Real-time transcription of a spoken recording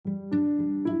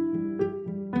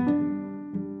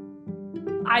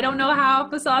I don't know how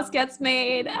applesauce gets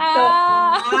made. So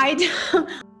I don't.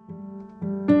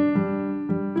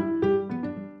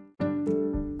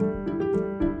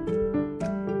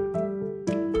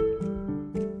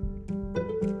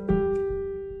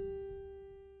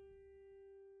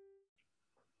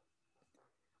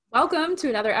 Welcome to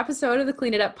another episode of the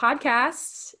Clean It Up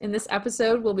podcast. In this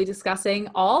episode, we'll be discussing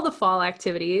all the fall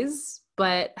activities,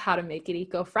 but how to make it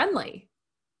eco-friendly.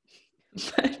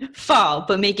 Fall,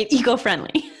 but make it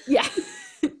eco-friendly. Yeah.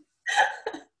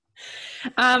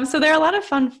 So there are a lot of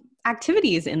fun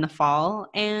activities in the fall,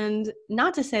 and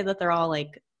not to say that they're all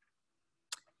like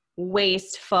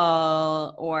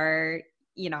wasteful or,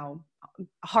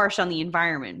 harsh on the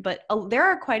environment, but there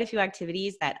are quite a few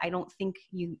activities that I don't think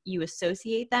you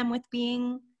associate them with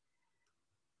being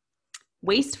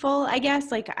wasteful, I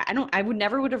guess. Like I would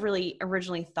have really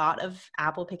originally thought of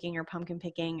apple picking or pumpkin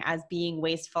picking as being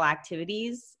wasteful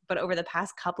activities, but over the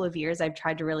past couple of years I've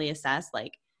tried to really assess,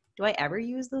 like, do I ever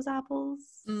use those apples?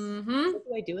 Mm-hmm. What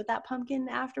do I do with that pumpkin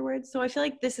afterwards? So I feel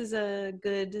like this is a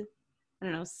good,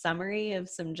 summary of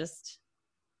some just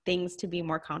things to be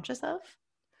more conscious of.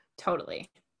 Totally.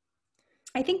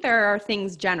 I think there are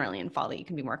things generally in fall that you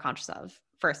can be more conscious of.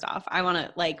 First off, I want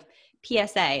to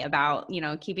PSA about,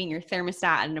 keeping your thermostat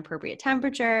at an appropriate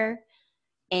temperature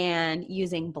and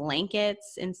using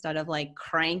blankets instead of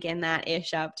cranking that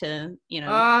ish up to,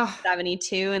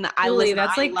 72. And I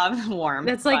love warm.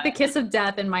 That's like the kiss of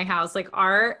death in my house. Like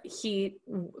our heat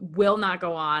will not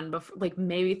go on before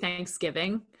maybe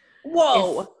Thanksgiving.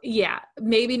 Whoa.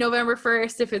 Maybe November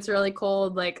 1st if it's really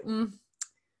cold.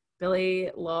 Billy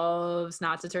loves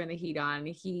not to turn the heat on.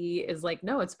 He is like,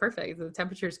 no, it's perfect. The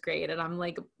temperature's great. And I'm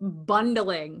like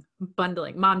bundling.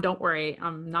 Mom, don't worry.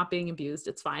 I'm not being abused.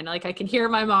 It's fine. I can hear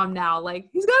my mom now,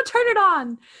 he's going to turn it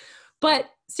on.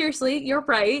 But seriously, you're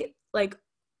right.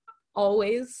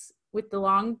 Always with the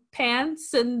long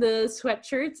pants and the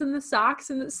sweatshirts and the socks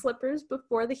and the slippers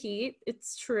before the heat.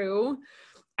 It's true.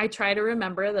 I try to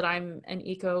remember that I'm an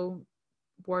eco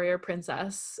warrior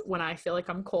princess when I feel like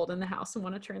I'm cold in the house and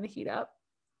want to turn the heat up.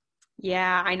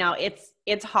 Yeah, I know.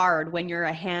 It's hard when your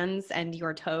hands and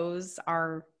your toes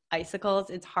are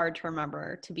icicles. It's hard to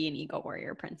remember to be an eco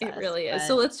warrior princess. It really is.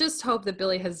 So let's just hope that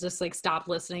Billy has just stopped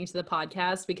listening to the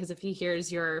podcast, because if he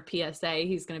hears your PSA,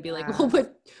 he's going to be like, well,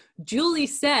 but Julie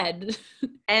said.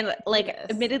 And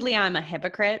admittedly, I'm a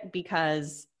hypocrite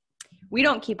because we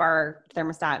don't keep our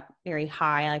thermostat very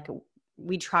high.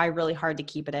 We try really hard to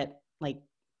keep it at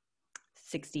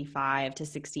 65 to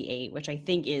 68, which I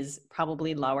think is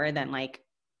probably lower than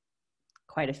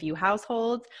quite a few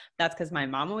households. That's because my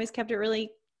mom always kept it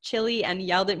really chilly and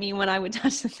yelled at me when I would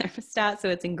touch the thermostat. So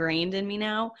it's ingrained in me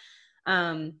now.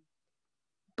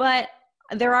 But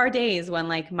there are days when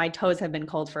my toes have been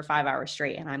cold for 5 hours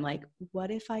straight. And I'm like,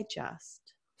 what if I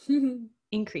just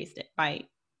increased it by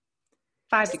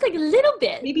 5 degrees? A little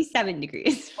bit. Maybe 7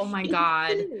 degrees. Oh my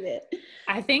God.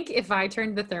 I think if I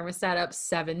turned the thermostat up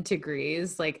 7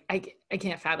 degrees, I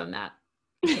can't fathom that.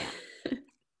 I can't.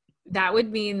 That would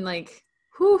mean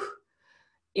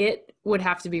it would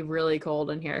have to be really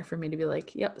cold in here for me to be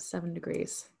yep, 7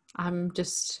 degrees. I'm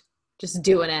just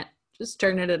doing it. Just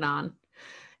turning it on.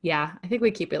 Yeah. I think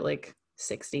we keep it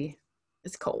 60.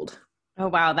 It's cold. Oh,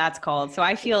 wow. That's cold. So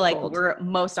I feel we're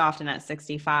most often at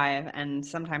 65. And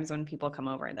sometimes when people come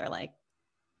over, they're like,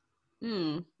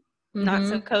 not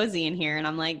so cozy in here. And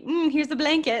I'm like, here's a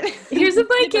blanket. Here's a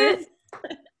blanket.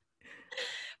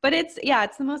 But it's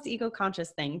the most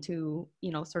eco-conscious thing to,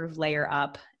 sort of layer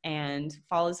up, and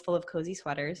fall is full of cozy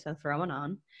sweaters. So throw one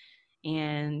on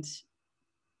and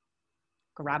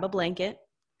grab a blanket.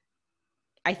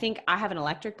 I think I have an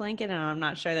electric blanket, and I'm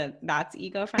not sure that that's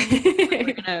eco-friendly.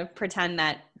 We're going to pretend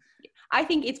that I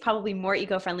think it's probably more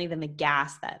eco-friendly than the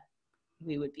gas that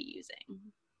we would be using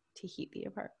to heat the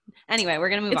apartment. Anyway, we're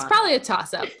going to move on. It's probably a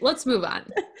toss-up. Let's move on.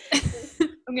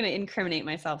 I'm going to incriminate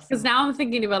myself. Because now I'm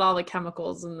thinking about all the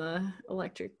chemicals in the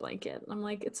electric blanket. I'm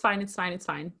like, it's fine.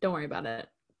 Don't worry about it.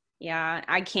 Yeah,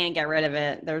 I can't get rid of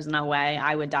it. There's no way.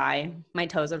 I would die. My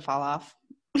toes would fall off.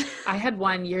 I had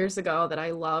one years ago that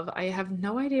I love. I have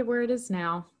no idea where it is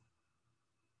now.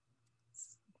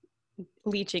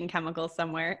 Leaching chemicals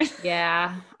somewhere.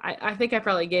 Yeah, I think I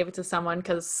probably gave it to someone,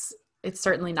 because it's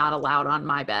certainly not allowed on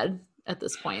my bed at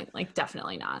this point.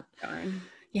 Definitely not. Darn.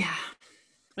 Yeah.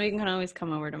 Well, you can always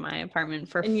come over to my apartment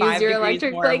for and 5 use your degrees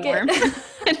electric more blanket.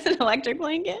 It's an electric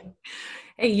blanket.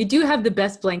 Hey, you do have the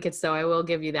best blankets, though. I will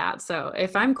give you that. So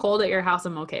if I'm cold at your house,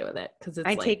 I'm okay with it, because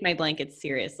I take my blankets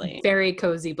seriously. Very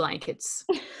cozy blankets.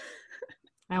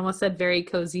 I almost said very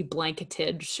cozy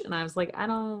blanketage, and I was like, I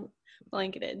don't.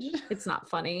 Blanketage. It's not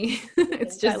funny.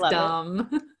 It's just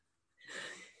dumb.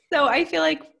 So I feel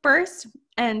like first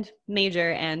and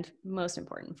major and most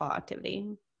important fall activity,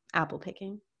 apple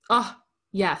picking. Oh,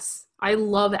 yes. I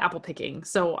love apple picking.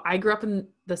 So I grew up in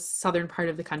the southern part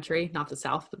of the country, not the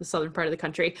south, but the southern part of the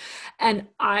country. And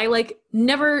I like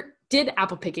never did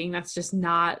apple picking. That's just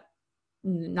not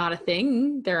a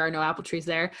thing. There are no apple trees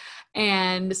there.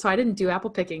 And so I didn't do apple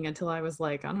picking until I was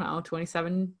like, I don't know,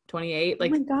 27, 28, Oh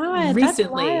like my God, that's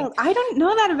recently. wild. I don't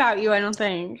know that about you, I don't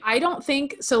think. I don't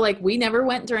think so. Like, we never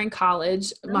went during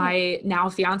college. Oh. My now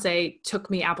fiance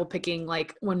took me apple picking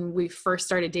like when we first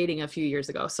started dating a few years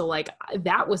ago. So like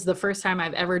that was the first time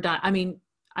I've ever done. I mean,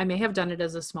 I may have done it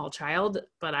as a small child,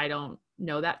 but I don't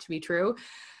know that to be true.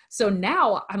 So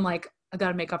now I'm like, I got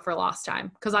to make up for lost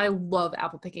time because I love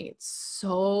apple picking. It's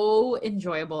so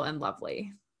enjoyable and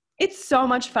lovely. It's so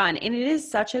much fun. And it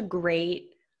is such a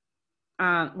great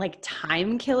like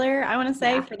time killer, I want to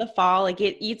say, for the fall. Like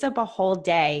it eats up a whole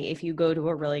day if you go to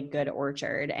a really good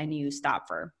orchard and you stop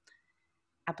for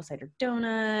apple cider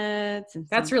donuts. And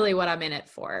that's really what I'm in it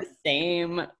for.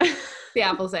 Same. The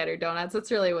apple cider donuts.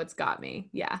 That's really what's got me.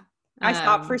 Yeah. I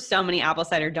stop for so many apple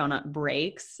cider donut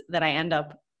breaks that I end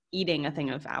up eating a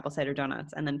thing of apple cider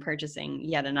donuts and then purchasing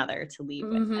yet another to leave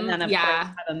with. And then of course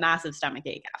have a massive stomach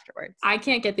ache afterwards. I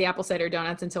can't get the apple cider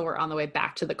donuts until we're on the way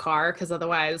back to the car because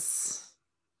otherwise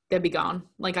they'd be gone.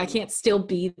 Like I can't still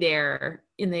be there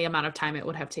in the amount of time it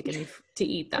would have taken me to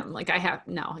eat them. Like I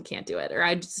can't do it. Or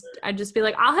I'd just be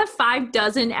like, I'll have 5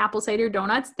 dozen apple cider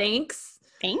donuts. Thanks.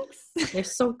 They're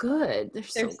so good. They're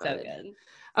so good.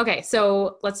 Okay,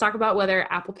 so let's talk about whether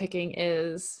apple picking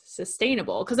is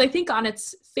sustainable. Because I think on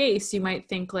its face, you might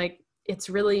think like it's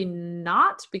really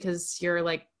not because you're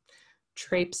like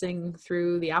traipsing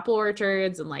through the apple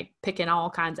orchards and like picking all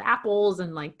kinds of apples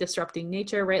and like disrupting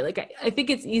nature, right? Like I think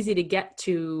it's easy to get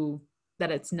to that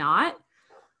it's not.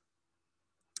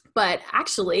 But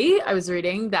actually, I was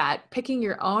reading that picking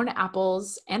your own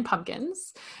apples and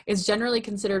pumpkins is generally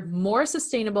considered more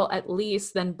sustainable, at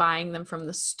least, than buying them from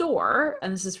the store.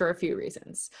 And this is for a few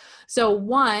reasons. So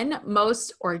one,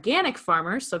 most organic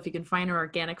farmers, so if you can find an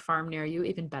organic farm near you,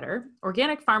 even better.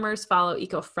 Organic farmers follow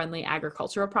eco-friendly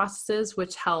agricultural processes,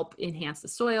 which help enhance the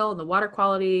soil and the water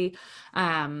quality,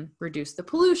 reduce the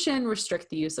pollution, restrict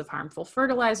the use of harmful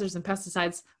fertilizers and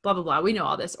pesticides, blah, blah, blah. We know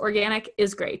all this. Organic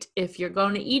is great. If you're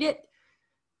going to eat it,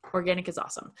 organic is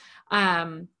awesome.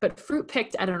 But fruit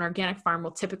picked at an organic farm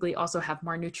will typically also have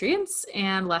more nutrients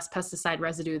and less pesticide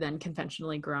residue than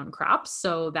conventionally grown crops.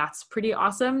 So that's pretty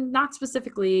awesome. Not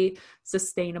specifically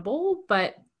sustainable,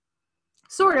 but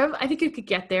sort of. I think you could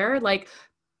get there. Like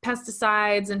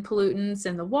pesticides and pollutants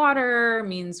in the water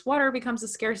means water becomes a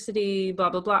scarcity, blah,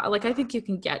 blah, blah. Like I think you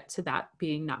can get to that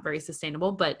being not very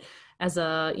sustainable, but as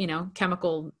a,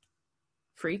 chemical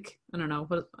freak, I don't know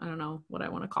what I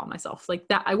want to call myself, like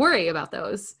that, I worry about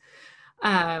those.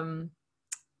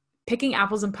 Picking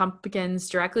apples and pumpkins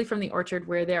directly from the orchard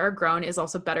where they are grown is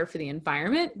also better for the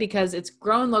environment because it's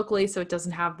grown locally, so it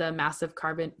doesn't have the massive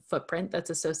carbon footprint that's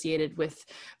associated with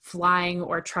flying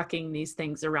or trucking these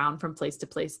things around from place to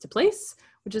place to place,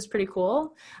 which is pretty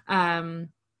cool.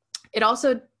 It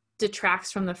also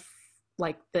detracts from the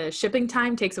shipping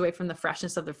time, takes away from the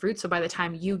freshness of the fruit. So by the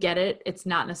time you get it, it's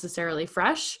not necessarily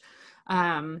fresh.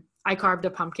 I carved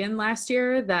a pumpkin last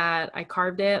year that I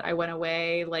carved it. I went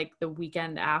away like the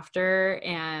weekend after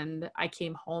and I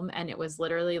came home and it was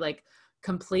literally like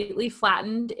completely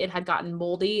flattened. It had gotten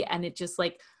moldy and it just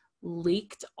like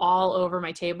leaked all over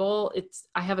my table.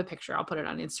 I have a picture. I'll put it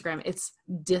on Instagram. It's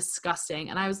disgusting.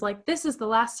 And I was like, this is the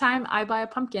last time I buy a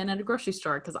pumpkin at a grocery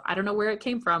store because I don't know where it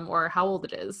came from or how old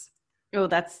it is. Oh,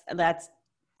 that's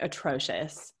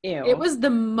atrocious. Ew. It was the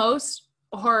most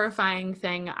horrifying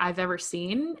thing I've ever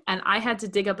seen. And I had to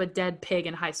dig up a dead pig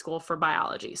in high school for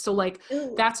biology. So like,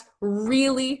 ew. That's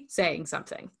really saying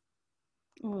something.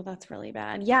 Oh, that's really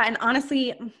bad. Yeah. And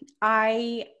honestly,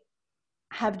 I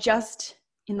have just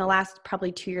in the last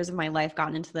probably 2 years of my life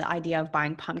gotten into the idea of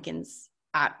buying pumpkins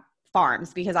at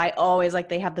farms because I always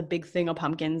they have the big thing of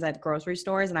pumpkins at grocery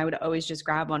stores and I would always just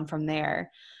grab one from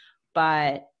there.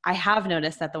 But I have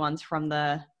noticed that the ones from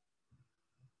the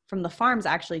farms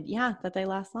actually, that they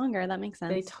last longer. That makes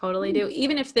sense. They totally do.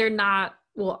 Even if they're not,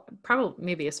 well, probably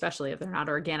maybe especially if they're not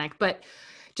organic, but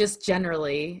just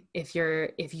generally, if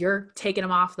you're taking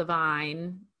them off the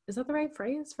vine, is that the right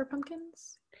phrase for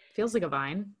pumpkins? Feels like a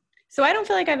vine. So I don't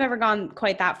feel like I've ever gone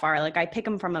quite that far. Like I pick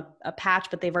them from a patch,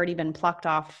 but they've already been plucked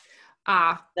off.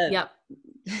 Yep.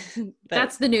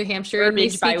 That's the New Hampshire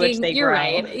by which they You're grow.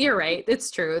 right. You're right.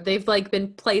 It's true. They've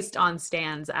been placed on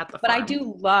stands at the farm. But I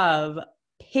do love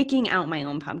picking out my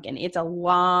own pumpkin. It's a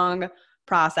long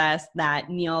process that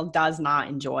Neil does not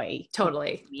enjoy.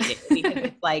 Totally. Because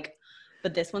it's like,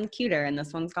 but this one's cuter and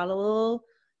this one's got a little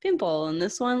pimple and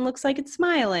this one looks like it's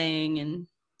smiling. And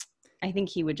I think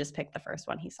he would just pick the first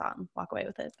one he saw and walk away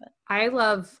with it. But I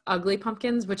love ugly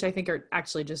pumpkins, which I think are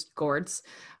actually just gourds,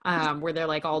 where they're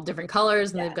like all different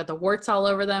colors and they've got the warts all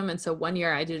over them. And so one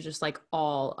year I did just like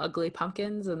all ugly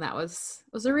pumpkins, and that was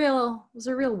a real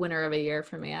winner of a year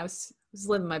for me. I was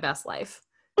living my best life.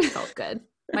 It felt good.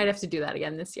 Might have to do that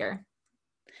again this year.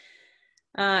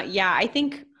 I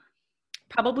think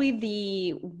probably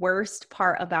the worst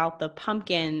part about the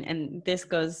pumpkin, and this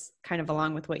goes kind of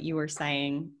along with what you were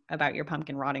saying about your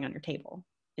pumpkin rotting on your table,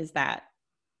 is that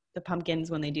the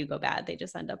pumpkins, when they do go bad, they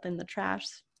just end up in the trash.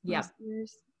 Yeah.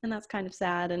 And that's kind of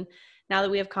sad. And now that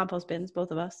we have compost bins,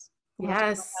 both of us, we'll have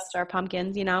to compost our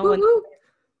pumpkins, you know, when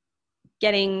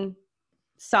getting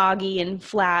soggy and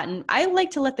flat. And I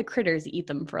like to let the critters eat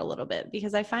them for a little bit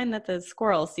because I find that the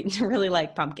squirrels seem to really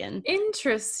like pumpkin.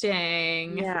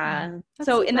 Interesting. Yeah.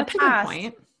 So in the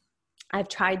past, I've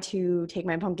tried to take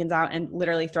my pumpkins out and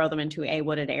literally throw them into a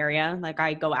wooded area. Like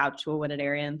I go out to a wooded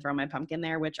area and throw my pumpkin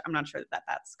there, which I'm not sure that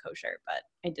that's kosher, but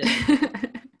I did.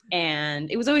 And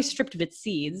it was always stripped of its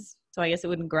seeds. So I guess it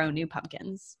wouldn't grow new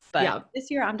pumpkins. But this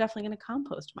year I'm definitely going to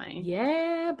compost mine.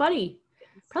 Yeah, buddy.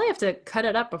 Probably have to cut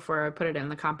it up before I put it in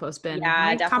the compost bin. Yeah,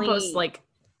 my definitely. Compost like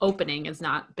opening is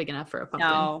not big enough for a pumpkin.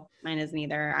 No, mine isn't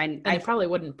either. I probably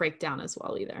wouldn't break down as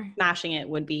well either. Smashing it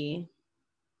would be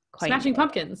quite smashing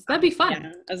pumpkins. That'd be fun.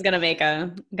 Yeah, I was gonna make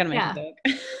a book.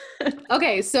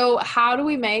 Okay, so how do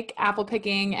we make apple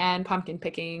picking and pumpkin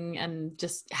picking and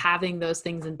just having those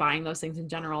things and buying those things in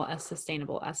general as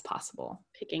sustainable as possible?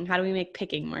 Picking. How do we make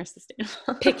picking more sustainable?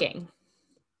 Picking.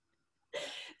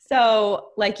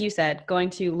 So, like you said, going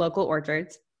to local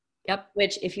orchards. Yep.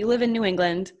 Which, if you live in New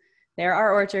England, there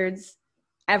are orchards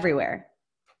everywhere,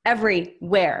 all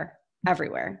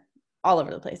over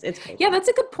the place. It's crazy. Yeah, that's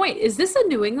a good point. Is this a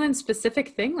New England specific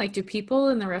thing? Like, do people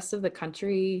in the rest of the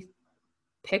country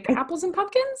pick apples and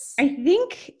pumpkins? I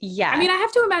think, yeah. I mean, I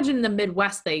have to imagine in the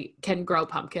Midwest they can grow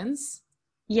pumpkins.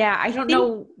 Yeah, I don't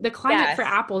know. The climate for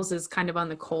apples is kind of on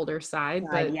the colder side.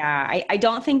 But I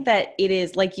don't think that it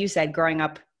is, like you said, growing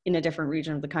up in a different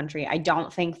region of the country, I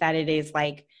don't think that it is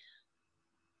like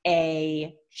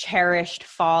a cherished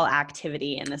fall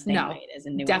activity in the same way it is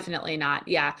in New England. Definitely not.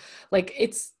 Yeah. Like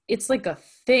it's like a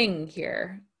thing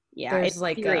here. Yeah. There's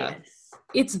like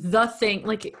it's the thing.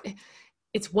 Like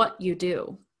it's what you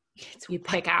do. You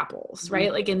pick apples,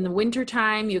 right? Like in the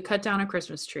wintertime, you cut down a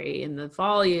Christmas tree. In the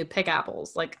fall, you pick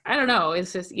apples. Like, I don't know.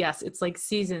 It's just, yes, it's like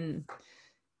season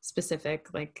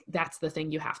specific. Like that's the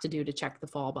thing you have to do to check the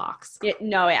fall box.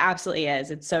 No, it absolutely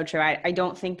is. It's so true. I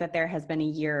don't think that there has been a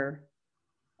year,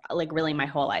 like really my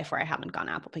whole life, where I haven't gone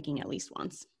apple picking at least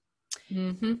once.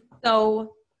 Mm-hmm.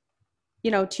 So, you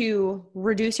know, to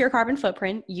reduce your carbon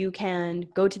footprint, you can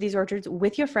go to these orchards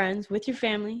with your friends, with your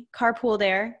family, carpool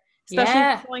there. Especially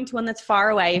if you're going to one that's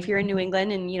far away. If you're in New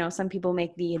England and, you know, some people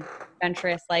make the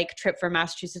adventurous like trip from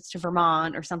Massachusetts to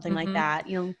Vermont or something like that,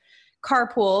 you know,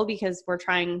 carpool, because we're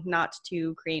trying not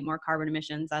to create more carbon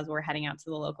emissions as we're heading out to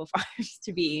the local farms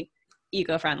to be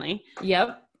eco-friendly.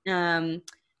 Yep.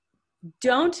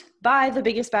 Don't buy the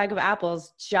biggest bag of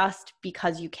apples just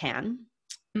because you can.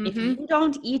 If you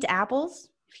don't eat apples,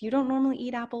 if you don't normally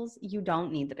eat apples, you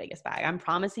don't need the biggest bag. I'm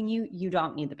promising you, you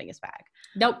don't need the biggest bag.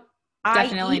 Nope.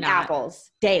 Definitely I eat apples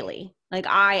daily. Like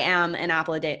I am an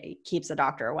apple a day keeps the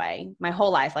doctor away. My whole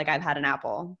life, like I've had an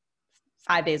apple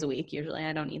 5 days a week. Usually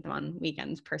I don't eat them on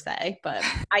weekends per se, but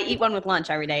I eat one with lunch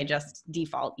every day, just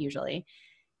default usually.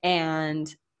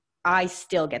 And I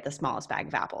still get the smallest bag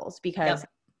of apples because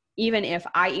even if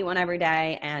I eat one every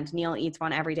day and Neil eats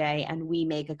one every day and we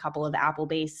make a couple of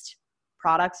apple-based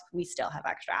products, we still have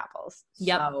extra apples.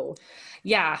 So,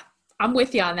 yeah. I'm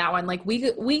with you on that one. Like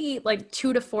we eat like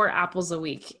 2 to 4 apples a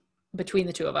week between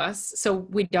the two of us. So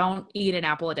we don't eat an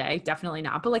apple a day. Definitely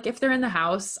not. But like if they're in the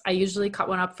house, I usually cut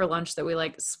one up for lunch that we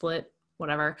like split,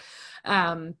 whatever.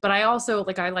 But I also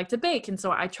I like to bake. And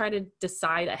so I try to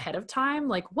decide ahead of time,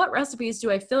 like what recipes do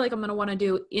I feel like I'm going to want to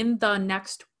do in the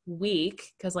next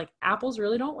week? Cause like apples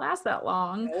really don't last that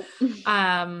long.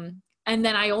 Nope. And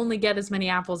then I only get as many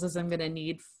apples as I'm going to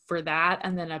need for that.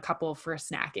 And then a couple for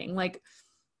snacking. Like,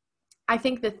 I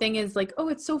think the thing is like, oh,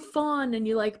 it's so fun. And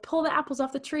you like pull the apples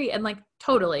off the tree and like,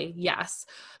 totally. Yes.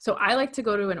 So I like to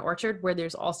go to an orchard where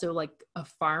there's also like a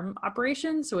farm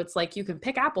operation. So it's like, you can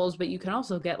pick apples, but you can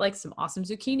also get like some awesome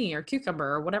zucchini or cucumber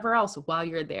or whatever else while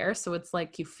you're there. So it's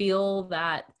like, you feel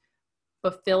that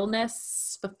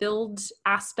fulfilled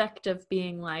aspect of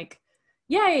being like,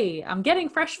 yay, I'm getting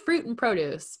fresh fruit and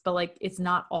produce, but like, it's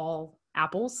not all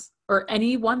apples or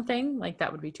any one thing, like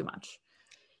that would be too much.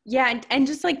 Yeah. And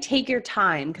just like take your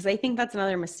time. Cause I think that's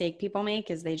another mistake people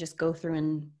make is they just go through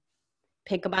and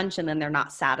pick a bunch and then they're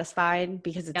not satisfied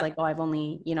because it's like, oh, I've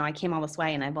only, I came all this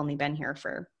way and I've only been here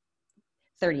for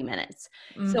 30 minutes.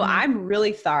 So I'm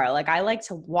really thorough. Like I like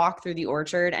to walk through the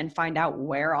orchard and find out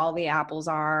where all the apples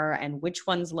are and which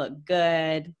ones look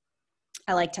good.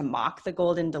 I like to mock the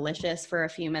Golden Delicious for a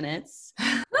few minutes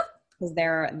because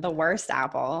they're the worst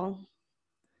apple.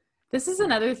 This is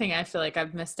another thing I feel like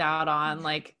I've missed out on.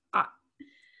 Like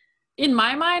in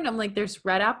my mind, I'm like, there's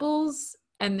red apples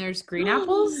and there's green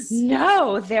apples.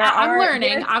 No,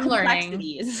 I'm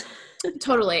learning.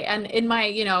 Totally. And in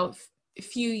my,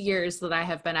 few years that I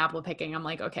have been apple picking, I'm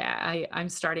like, okay, I'm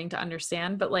starting to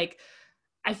understand, but like,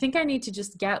 I think I need to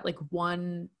just get like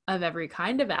one of every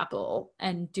kind of apple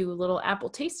and do a little apple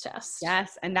taste test.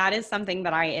 Yes. And that is something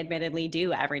that I admittedly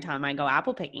do every time I go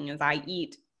apple picking is I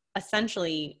eat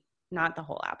essentially not the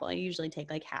whole apple. I usually take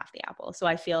like half the apple. So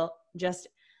I feel just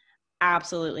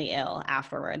absolutely ill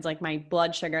afterwards. Like my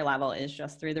blood sugar level is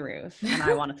just through the roof and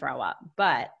I want to throw up,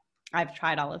 but I've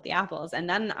tried all of the apples and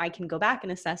then I can go back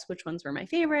and assess which ones were my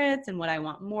favorites and what I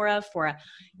want more of for a,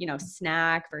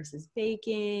 snack versus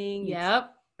baking. Yep.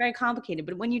 It's very complicated,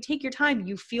 but when you take your time,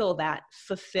 you feel that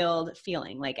fulfilled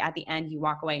feeling. Like at the end you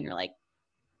walk away and you're like,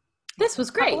 this was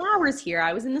great. Couple hours here.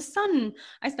 I was in the sun.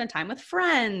 I spent time with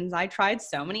friends. I tried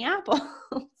so many apples.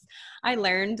 I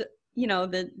learned,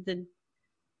 the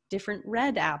different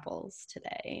red apples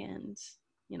today and,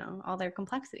 all their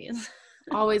complexities.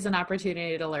 Always an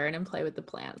opportunity to learn and play with the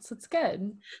plants. It's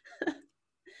good.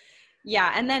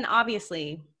 Yeah. And then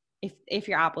obviously if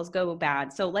your apples go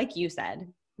bad, so like you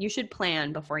said, you should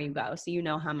plan before you go so you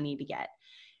know how many to get.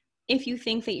 If you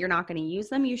think that you're not going to use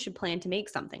them, you should plan to make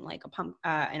something like an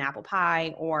apple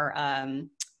pie or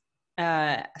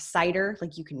a cider.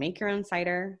 Like you can make your own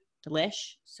cider.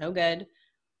 Delish. So good.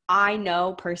 I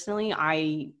know personally,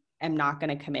 I am not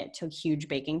going to commit to huge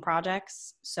baking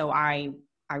projects. So I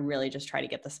really just try to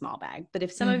get the small bag. But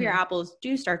if some of your apples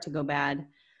do start to go bad,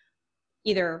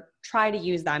 either try to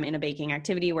use them in a baking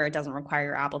activity where it doesn't require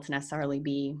your apple to necessarily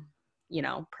be,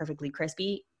 perfectly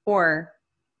crispy, or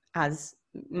as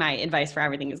my advice for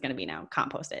everything is going to be now,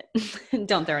 compost it.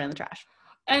 Don't throw it in the trash.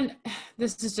 And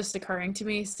this is just occurring to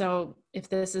me. So if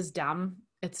this is dumb,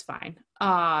 it's fine.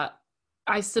 I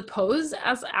suppose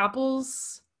as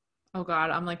apples, oh God,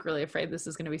 I'm like really afraid this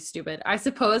is going to be stupid. I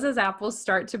suppose as apples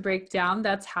start to break down,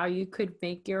 that's how you could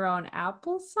make your own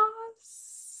applesauce.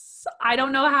 I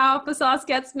don't know how applesauce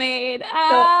gets made.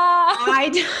 I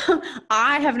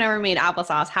have never made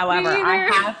applesauce. However, I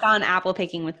have gone apple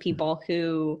picking with people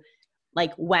who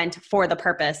like went for the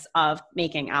purpose of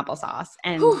making applesauce.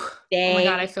 And oh my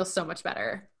God, I feel so much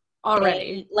better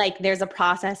already. There's a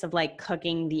process of like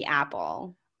cooking the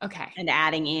apple. Okay. And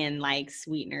adding in like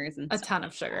sweeteners and a ton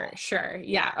of sugar. Sure.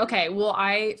 Yeah. Okay. Well,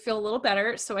 I feel a little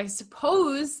better. So I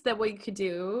suppose that what you could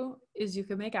do is you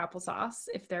could make applesauce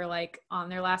if they're like on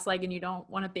their last leg and you don't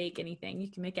want to bake anything,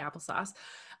 you can make applesauce.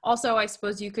 Also, I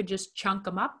suppose you could just chunk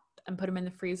them up and put them in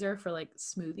the freezer for like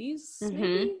smoothies,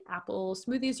 maybe apple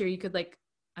smoothies, or you could like,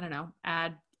 I don't know,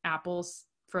 add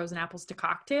frozen apples to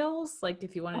cocktails. Like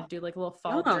if you wanted to do like a little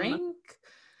fall drink.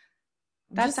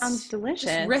 That sounds delicious.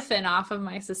 Just riffing off of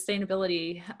my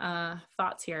sustainability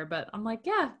thoughts here, but I'm like,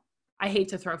 yeah, I hate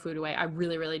to throw food away. I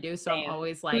really, really do. So I'm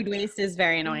always like, food waste is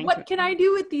very annoying. What can I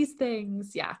do with these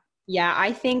things? Yeah. Yeah.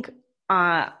 I think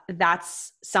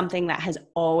that's something that has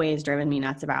always driven me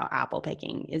nuts about apple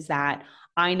picking is that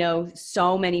I know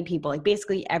so many people, like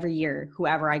basically every year,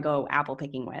 whoever I go apple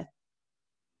picking with,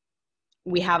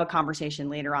 we have a conversation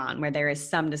later on where there is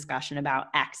some discussion about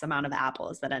X amount of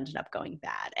apples that ended up going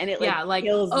bad. And it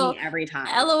kills me every time.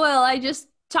 LOL, I just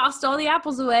tossed all the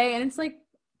apples away. And it's like,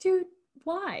 dude,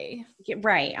 why?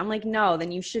 Right. I'm like, no,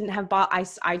 then you shouldn't have bought.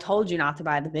 I told you not to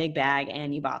buy the big bag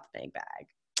and you bought the big bag.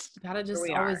 You gotta just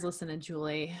always listen to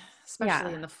Julie,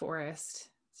 especially in the forest.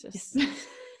 It's just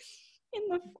in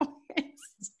the forest.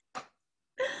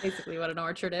 Basically what an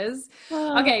orchard is.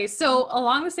 Okay, so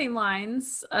along the same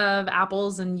lines of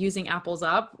apples and using apples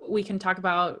up, we can talk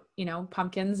about,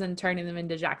 pumpkins and turning them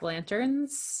into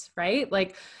jack-o'-lanterns, right?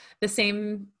 Like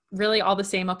really all the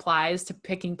same applies to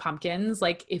picking pumpkins.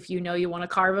 Like if you want to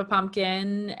carve a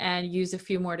pumpkin and use a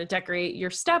few more to decorate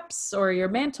your steps or your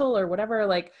mantle or whatever,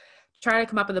 like try to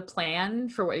come up with a plan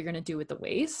for what you're going to do with the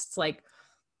waste. Like,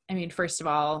 I mean, first of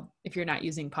all, if you're not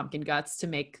using pumpkin guts to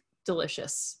make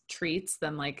delicious treats,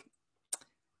 then like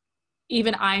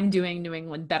even I'm doing New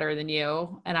England better than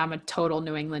you and I'm a total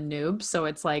New England noob, so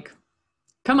it's like,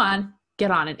 come on,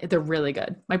 get on it. They're really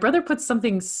good. My brother puts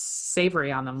something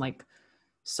savory on them, like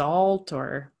salt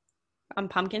or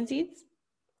pumpkin seeds.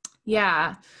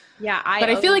 Yeah. Yeah, But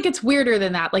I feel like it's weirder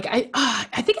than that. Like I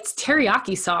think it's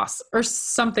teriyaki sauce or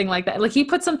something like that. Like he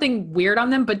put something weird on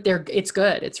them, but it's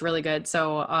good. It's really good.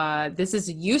 So this is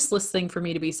a useless thing for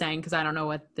me to be saying because I don't know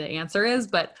what the answer is,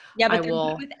 but yeah, but I they're will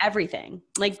good with everything.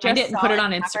 Like find just it and put it salt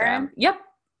on and Instagram. pepper, Yep.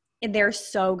 and they're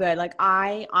so good. Like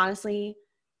I honestly,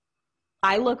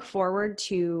 I look forward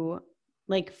to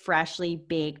like freshly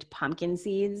baked pumpkin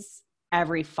seeds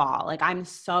every fall. Like I'm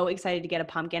so excited to get a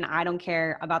pumpkin. I don't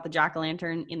care about the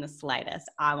jack-o'-lantern in the slightest.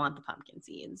 I want the pumpkin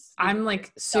seeds. I'm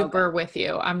like so super good. with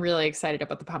you. I'm really excited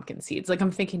about the pumpkin seeds. Like I'm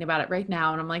thinking about it right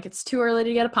now and I'm like, it's too early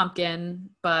to get a pumpkin,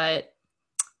 but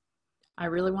I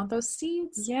really want those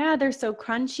seeds. Yeah, they're so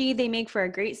crunchy. They make for a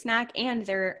great snack and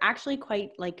they're actually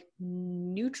quite like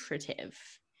nutritive.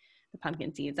 The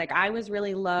pumpkin seeds. Like I was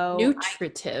really low.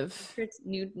 Nutritive.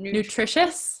 Nutritious?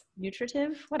 Nutritious?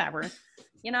 Nutritive? Whatever.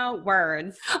 You know,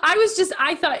 words.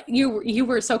 I thought you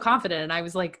were so confident and I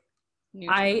was like,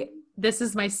 Nutritive. this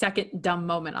is my second dumb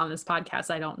moment on this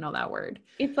podcast. I don't know that word.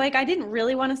 It's like I didn't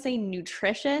really want to say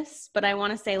nutritious, but I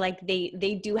want to say like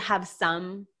they do have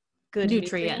some good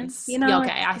nutrients. You know, Yeah,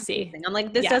 okay, I see. I'm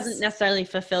like, this doesn't necessarily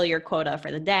fulfill your quota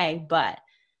for the day, but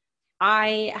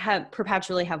I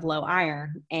perpetually have low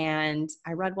iron, and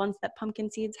I read once that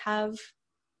pumpkin seeds have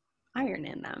iron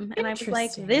in them, and I was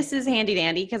like, this is handy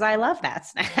dandy because I love that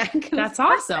snack. That's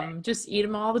awesome. Just eat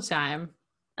them all the time.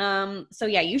 So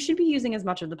yeah, you should be using as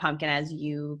much of the pumpkin as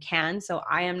you can. So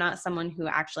I am not someone who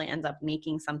actually ends up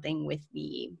making something with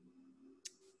the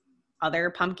other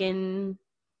pumpkin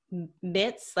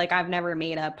bits. Like I've never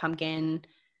made a pumpkin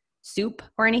soup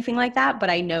or anything like that, but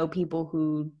I know people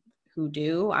who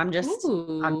do. I'm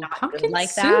not pumpkin like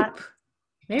soup. that.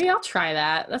 Maybe I'll try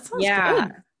that. That sounds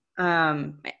good.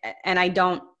 And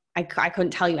I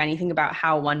couldn't tell you anything about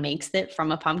how one makes it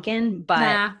from a pumpkin,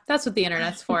 but that's what the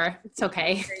internet's for. It's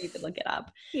okay. Sure, you could look it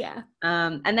up. Yeah.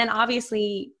 And then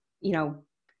obviously, you know,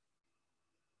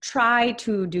 try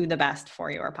to do the best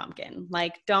for your pumpkin.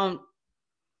 Like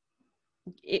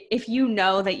if you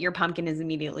know that your pumpkin is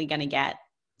immediately going to get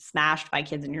smashed by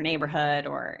kids in your neighborhood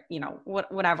or, you know,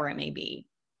 whatever it may be,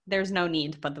 there's no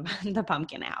need to put the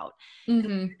pumpkin out. Mm-hmm.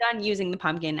 When you're done using the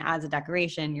pumpkin as a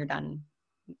decoration, you're done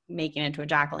making it into a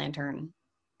jack-o'-lantern,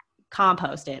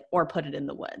 compost it or put it in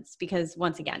the woods, because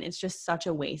once again, it's just such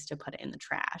a waste to put it in the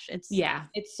trash. It's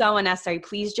so unnecessary.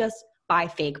 Please just buy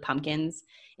fake pumpkins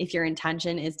if your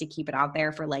intention is to keep it out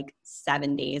there for like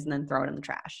 7 days and then throw it in the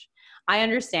trash. I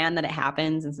understand that it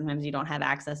happens and sometimes you don't have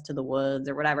access to the woods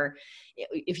or whatever.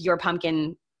 If your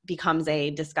pumpkin becomes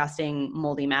a disgusting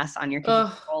moldy mess on your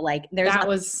kitchen table, like there's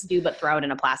nothing you can do but throw it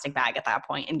in a plastic bag at that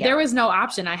point. And there was no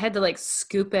option. I had to like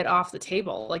scoop it off the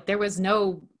table. Like there was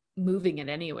no moving it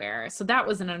anywhere. So that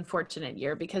was an unfortunate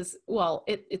year because, well,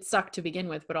 it sucked to begin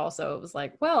with, but also it was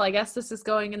like, well, I guess this is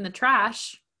going in the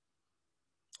trash.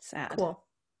 Sad. Cool.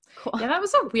 Yeah, that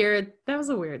was a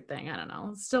weird thing. I don't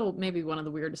know. It's still maybe one of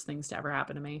the weirdest things to ever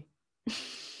happen to me.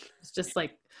 It's just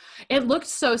like, it looked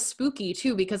so spooky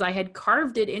too because I had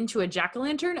carved it into a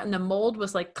jack-o'-lantern and the mold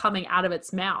was like coming out of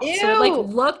its mouth. Ew. So it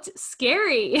like looked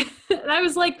scary. And I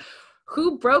was like,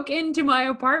 who broke into my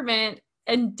apartment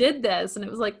and did this? And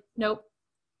it was like, nope,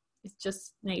 it's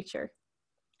just nature.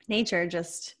 Nature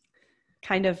just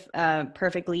kind of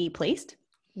perfectly placed.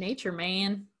 Nature,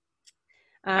 man.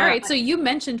 All right. So you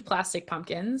mentioned plastic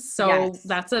pumpkins. So yes.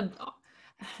 That's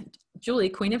Julie,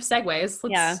 queen of segues.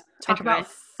 Let's talk about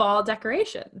fall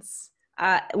decorations.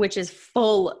 Which is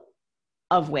full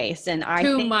of waste. And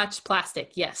too much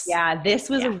plastic. Yes. Yeah.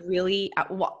 This was a really,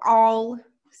 all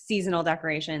seasonal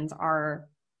decorations are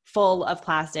full of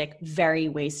plastic, very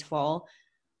wasteful.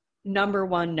 Number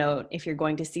one note, if you're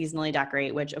going to seasonally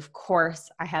decorate, which of course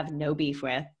I have no beef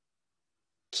with,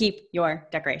 keep your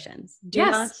decorations.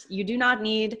 You do not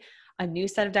need a new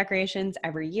set of decorations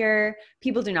every year.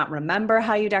 People do not remember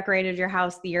how you decorated your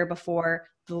house the year before.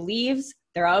 The leaves,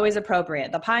 they're always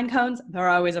appropriate. The pine cones, they're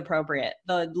always appropriate.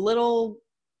 The little,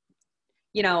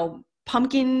 you know,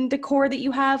 pumpkin decor that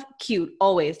you have, cute,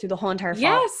 always through the whole entire fall.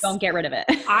 Yes. Don't get rid of it.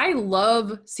 I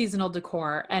love seasonal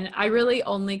decor, and I really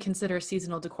only consider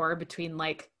seasonal decor between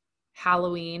like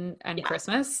Halloween and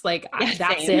Christmas. Like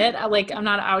that's it. Like I'm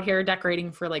not out here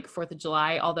decorating for like 4th of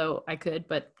July, although I could,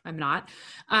 but I'm not.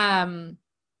 I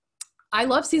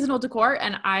love seasonal decor,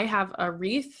 and I have a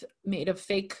wreath made of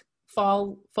fake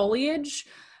fall foliage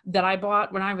that I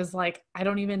bought when I was like, I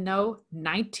don't even know,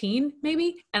 19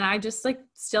 maybe. And I just like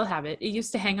still have it. It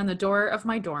used to hang on the door of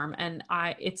my dorm, and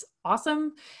it's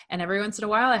awesome. And every once in a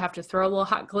while I have to throw a little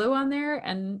hot glue on there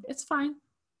and it's fine.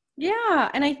 Yeah.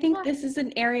 And I think this is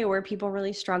an area where people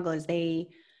really struggle is they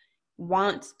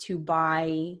want to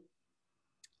buy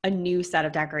a new set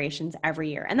of decorations every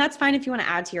year. And that's fine if you want to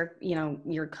add to your,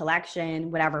 your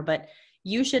collection, whatever, but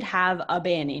you should have a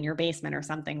bin in your basement or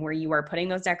something where you are putting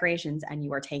those decorations and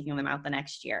you are taking them out the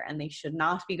next year, and they should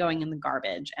not be going in the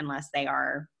garbage unless they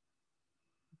are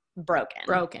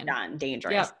broken, done,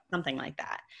 dangerous, something like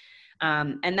that.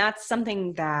 And that's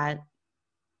something that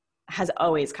has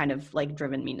always kind of like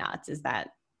driven me nuts, is that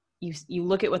you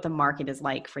look at what the market is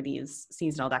like for these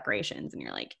seasonal decorations and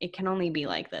you're like, it can only be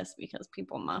like this because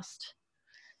people must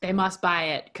buy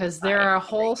it, because there are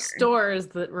whole stores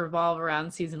that revolve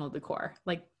around seasonal decor,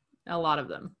 like a lot of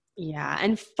them. Yeah.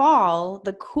 And fall,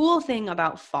 the cool thing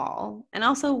about fall, and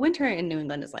also winter in New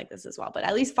England is like this as well, but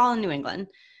at least fall in New England,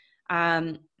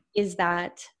 is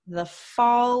that the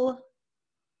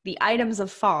items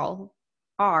of fall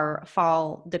are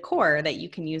fall decor that you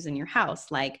can use in your house,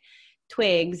 like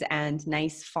twigs and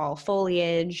nice fall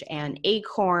foliage and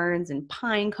acorns and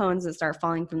pine cones that start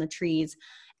falling from the trees.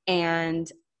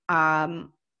 And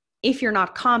if you're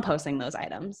not composting those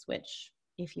items, which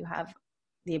if you have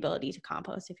the ability to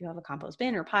compost, if you have a compost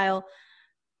bin or pile,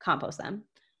 compost them.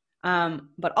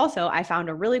 But also I found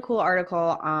a really cool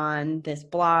article on this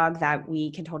blog that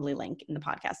we can totally link in the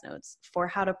podcast notes for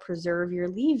how to preserve your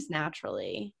leaves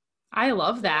naturally. I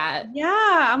love that.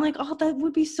 Yeah. I'm like, oh, that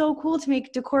would be so cool to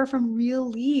make decor from real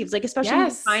leaves. Like, especially when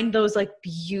you find those like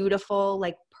beautiful,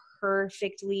 like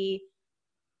perfectly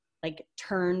like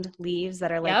turned leaves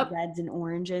that are like reds and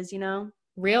oranges,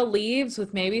 real leaves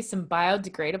with maybe some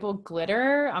biodegradable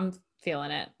glitter. I'm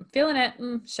feeling it.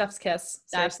 Chef's kiss.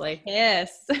 Seriously.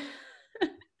 Yes.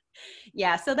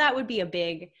 Yeah. So that would be a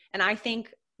big, and I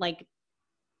think like,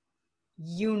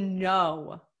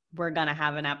 we're going to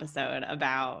have an episode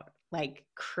about like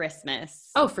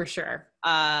Christmas. Oh, for sure.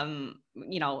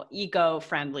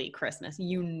 Eco-friendly Christmas,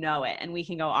 it. And we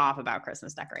can go off about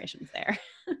Christmas decorations there.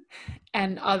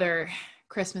 And other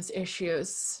Christmas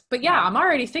issues. But yeah, I'm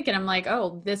already thinking, I'm like,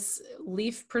 oh, this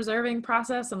leaf preserving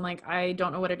process, I'm like, I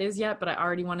don't know what it is yet, but I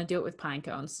already want to do it with pine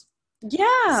cones.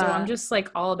 Yeah. So I'm just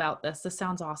like all about this. This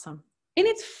sounds awesome. And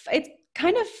it's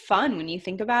kind of fun when you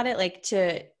think about it, like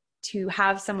to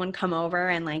have someone come over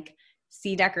and like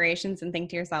see decorations and think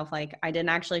to yourself, like, I didn't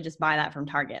actually just buy that from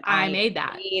Target. I made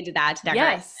that decoration.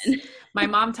 Yes. My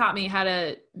mom taught me how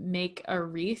to make a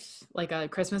wreath, like a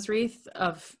Christmas wreath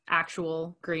of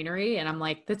actual greenery. And I'm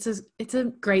like, it's a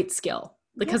great skill,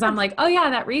 because I'm like, oh yeah,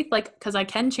 that wreath, like, cause I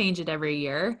can change it every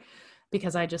year,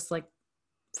 because I just like,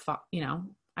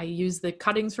 I use the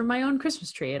cuttings from my own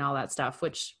Christmas tree and all that stuff,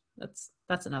 which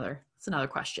that's another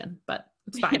question, but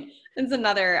it's fine. It's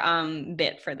another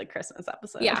bit for the Christmas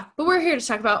episode. Yeah, but we're here to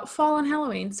talk about fall and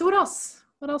Halloween. So what else?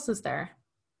 What else is there?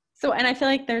 So, and I feel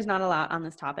like there's not a lot on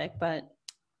this topic, but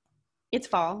it's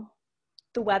fall.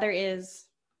 The weather is,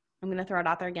 I'm going to throw it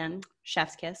out there again,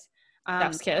 chef's kiss.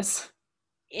 Chef's kiss.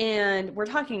 And we're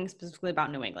talking specifically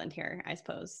about New England here, I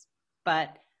suppose.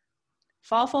 But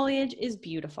fall foliage is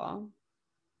beautiful.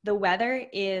 The weather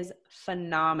is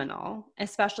phenomenal,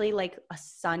 especially like a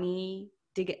sunny,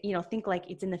 think like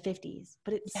it's in the 50s,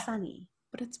 but it's sunny.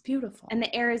 But it's beautiful. And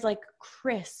the air is like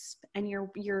crisp, and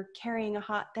you're carrying a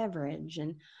hot beverage.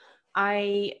 And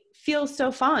I feel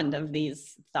so fond of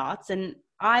these thoughts. And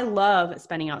I love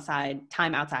spending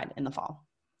time outside in the fall.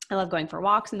 I love going for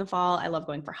walks in the fall. I love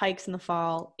going for hikes in the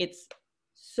fall. It's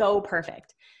so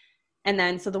perfect. And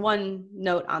then, so the one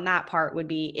note on that part would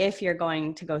be, if you're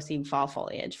going to go see fall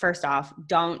foliage, first off,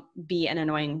 don't be an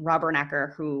annoying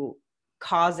rubbernecker who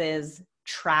causes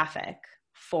traffic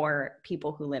for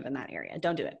people who live in that area.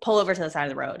 Don't do it. Pull over to the side of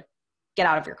the road, get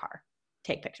out of your car,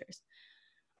 take pictures.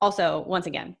 Also, once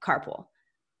again, carpool.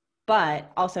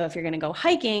 But also, if you're going to go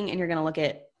hiking and you're going to look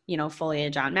at,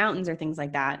 foliage on mountains or things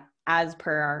like that, as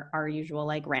per our usual,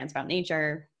 like, rants about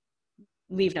nature,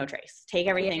 leave no trace. Take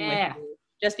everything with you.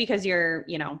 Just because you're,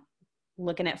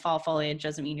 looking at fall foliage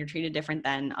doesn't mean you're treated different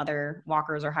than other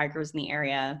walkers or hikers in the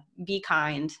area. Be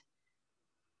kind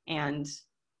and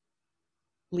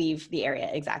leave the area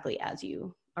exactly as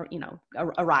you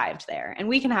arrived there. And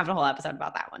we can have a whole episode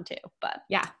about that one too. But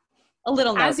yeah, a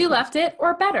little as you left it,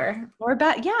 or better,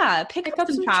 yeah, pick up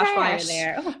some trash while you're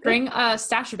there. Oh, bring a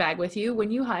stasher bag with you when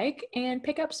you hike and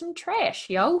pick up some trash,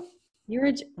 yo.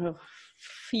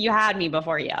 You had me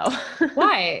before, yo.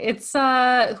 Why? It's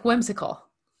whimsical.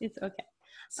 It's okay.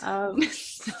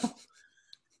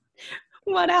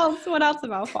 What else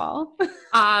about fall?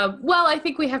 Well, I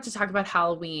think we have to talk about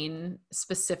Halloween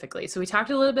specifically. So we talked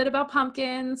a little bit about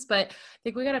pumpkins, but I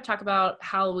think we got to talk about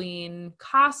Halloween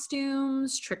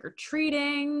costumes,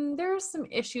 trick-or-treating. There's some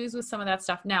issues with some of that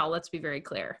stuff. Now, let's be very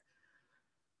clear.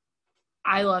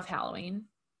 I love Halloween.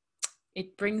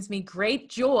 It brings me great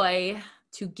joy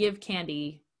to give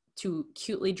candy to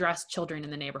cutely dressed children in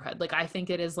the neighborhood. Like, I think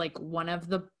it is like one of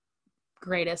the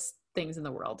greatest things in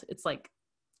the world. It's like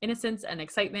innocence and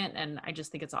excitement, and I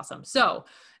just think it's awesome. So,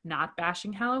 not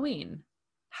bashing Halloween.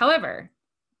 However,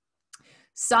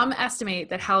 some estimate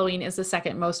that Halloween is the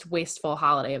second most wasteful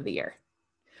holiday of the year,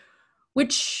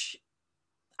 which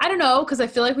I don't know, because I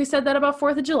feel like we said that about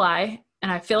 4th of July,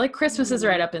 and I feel like Christmas is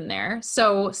right up in there.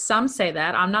 So some say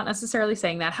that. I'm not necessarily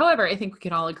saying that. However, I think we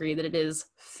can all agree that it is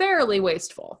fairly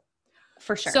wasteful.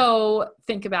 For sure. So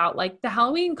think about like the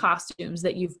Halloween costumes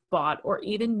that you've bought or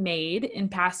even made in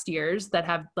past years that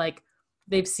have like,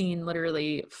 they've seen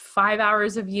literally 5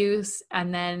 hours of use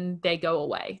and then they go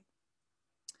away.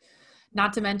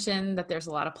 Not to mention that there's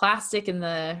a lot of plastic in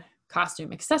the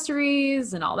costume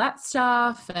accessories and all that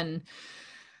stuff. And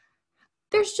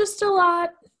there's just a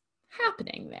lot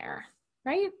happening there,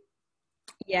 right?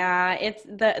 Yeah, it's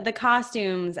the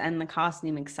costumes and the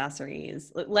costume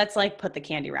accessories. Let's like put the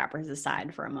candy wrappers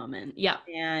aside for a moment. Yeah.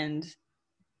 And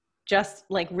just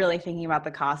like really thinking about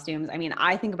the costumes. I mean,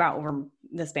 I think about over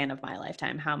the span of my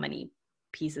lifetime how many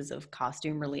pieces of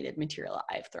costume related material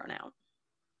I've thrown out.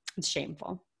 It's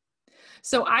shameful.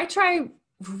 So I try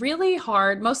really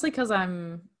hard, mostly because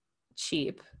I'm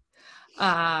cheap.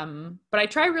 But I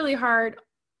try really hard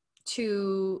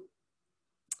to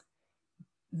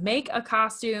make a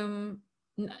costume.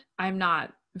 I'm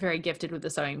not very gifted with the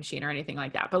sewing machine or anything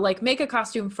like that, but like make a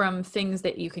costume from things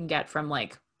that you can get from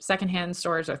like secondhand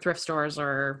stores or thrift stores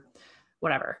or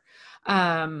whatever.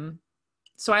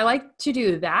 So I like to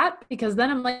do that because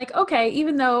then I'm like, okay,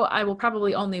 even though I will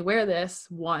probably only wear this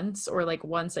once or like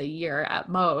once a year at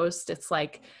most, it's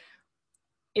like,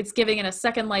 it's giving it a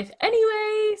second life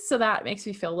anyway. So that makes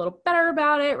me feel a little better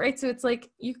about it. Right. So it's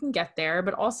like, you can get there,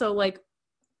 but also like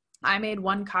I made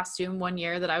one costume one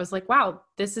year that I was like, wow,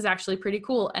 this is actually pretty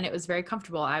cool. And it was very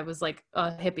comfortable. I was like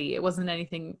a hippie. It wasn't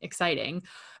anything exciting,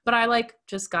 but I like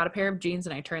just got a pair of jeans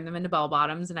and I turned them into bell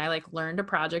bottoms and I like learned a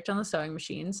project on the sewing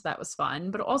machine. So that was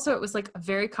fun, but also it was like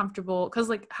very comfortable because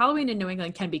like Halloween in New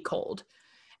England can be cold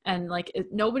and like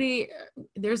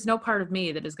there's no part of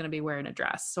me that is going to be wearing a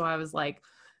dress. So I was like,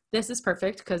 this is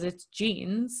perfect because it's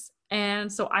jeans.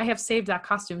 And so I have saved that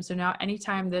costume. So now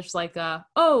anytime there's like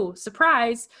oh,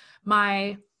 surprise,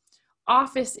 my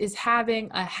office is having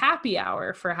a happy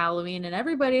hour for Halloween and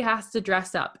everybody has to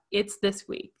dress up. It's this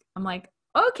week. I'm like,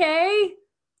 okay,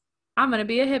 I'm going to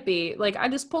be a hippie. Like I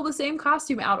just pull the same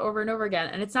costume out over and over again.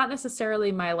 And it's not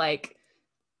necessarily my like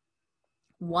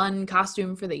one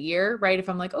costume for the year, right? If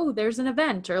I'm like, oh, there's an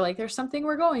event or like there's something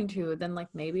we're going to, then like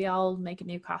maybe I'll make a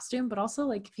new costume. But also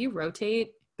like if you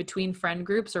rotate between friend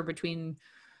groups or between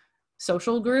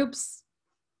social groups,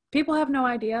 people have no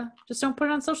idea. Just don't put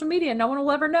it on social media. No one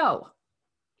will ever know.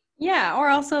 Yeah. Or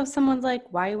also if someone's like,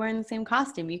 why are you wearing the same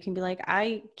costume? You can be like,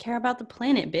 I care about the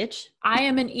planet, bitch. I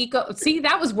am an see,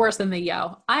 that was worse than the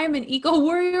yo. I am an eco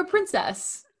warrior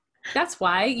princess. That's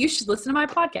why you should listen to my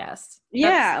podcast.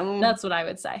 That's what I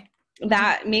would say.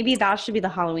 That maybe that should be the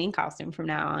Halloween costume from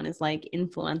now on, is like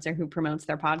influencer who promotes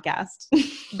their podcast.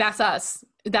 That's us.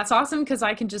 That's awesome because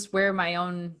I can just wear my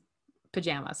own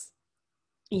pajamas.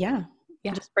 Yeah.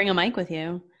 Just bring a mic with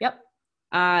you. Yep.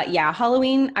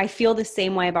 Halloween, I feel the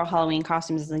same way about Halloween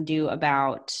costumes as I do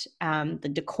about the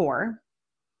decor.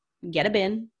 Get a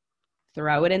bin,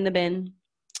 throw it in the bin,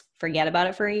 forget about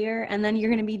it for a year, and then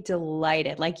you're going to be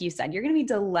delighted. Like you said, you're going to be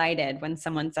delighted when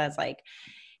someone says like,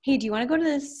 hey, do you want to go to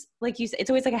this? Like you said,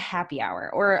 it's always like a happy hour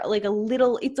or like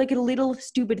it's like a little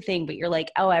stupid thing, but you're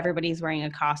like, oh, everybody's wearing a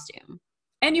costume.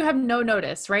 And you have no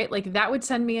notice, right? Like that would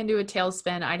send me into a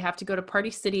tailspin. I'd have to go to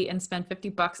Party City and spend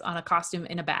 $50 on a costume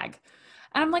in a bag.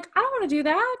 And I'm like, I don't want to do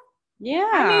that.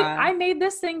 Yeah. I made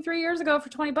this thing 3 years ago for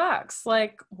 $20.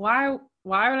 Like, why would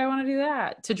I want to do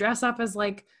that? To dress up as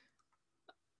like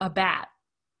a bat.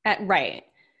 Right.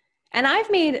 And I've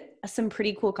made some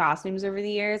pretty cool costumes over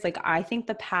the years. Like I think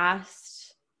the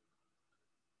past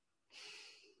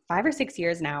 5 or 6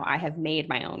 years now, I have made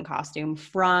my own costume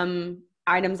from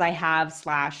items I have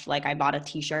 / like I bought a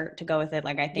t-shirt to go with it.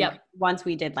 Like I think once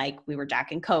we did like, we were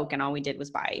Jack and Coke and all we did was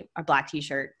buy a black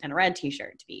t-shirt and a red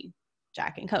t-shirt to be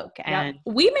Jack and Coke. And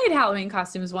we made Halloween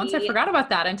costumes once. I forgot about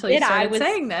that until you started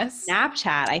saying this.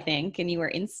 Snapchat, I think, and you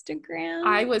were Instagram.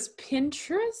 I was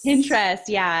Pinterest.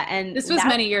 Yeah. And this was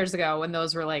many years ago when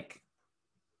those were like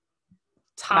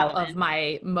top of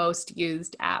my most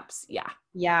used apps. Yeah.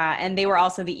 Yeah. And they were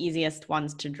also the easiest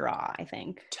ones to draw, I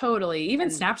think. Totally. Even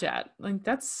Snapchat. Like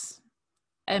that's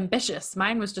ambitious.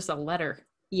 Mine was just a letter.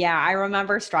 Yeah, I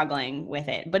remember struggling with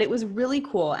it, but it was really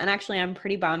cool. And actually, I'm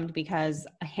pretty bummed because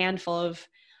a handful of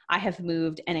I have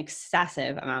moved an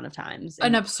excessive amount of times.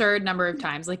 An absurd number of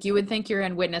times. Like you would think you're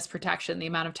in witness protection, the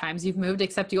amount of times you've moved,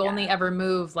 except you only ever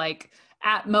move like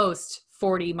at most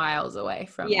 40 miles away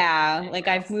from. Yeah. Like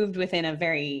I've moved within a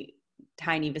very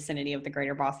tiny vicinity of the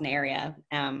greater Boston area.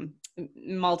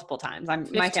 Multiple times.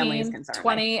 15, my family is concerned.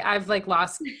 20. I've like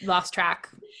lost track.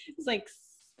 It's like,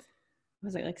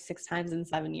 was it like 6 times in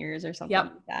 7 years or something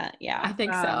like that? Yeah. I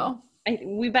think so.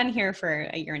 We've been here for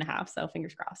a year and a half, so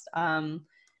fingers crossed.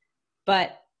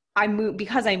 But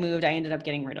because I moved, I ended up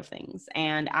getting rid of things,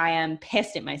 and I am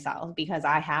pissed at myself because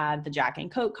I had the Jack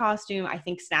and Coke costume. I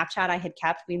think Snapchat I had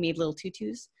kept. We made little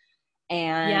tutus,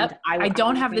 and I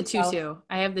don't have the tutu.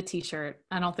 I have the t-shirt.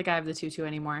 I don't think I have the tutu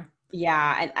anymore.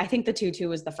 Yeah, and I think the tutu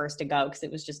was the first to go because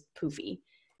it was just poofy.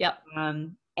 Yep.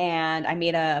 And I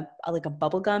made a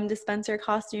bubblegum dispenser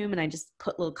costume, and I just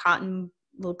put little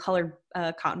colored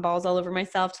cotton balls all over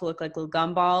myself to look like little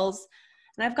gum balls.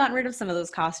 And I've gotten rid of some of those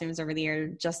costumes over the year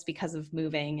just because of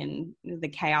moving and the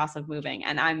chaos of moving.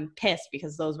 And I'm pissed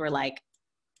because those were like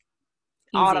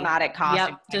easy automatic costumes.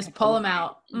 Yep, just pull them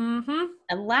out. Mm-hmm.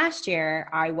 And last year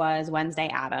I was Wednesday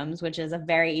Addams, which is a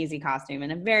very easy costume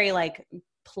and a very like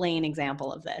plain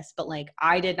example of this. But like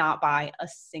I did not buy a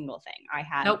single thing. I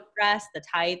had the dress, the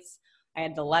tights, I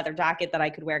had the leather jacket that I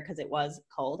could wear because it was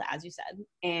cold, as you said,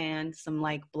 and some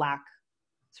like black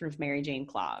sort of Mary Jane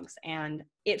clogs. And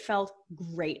it felt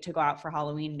great to go out for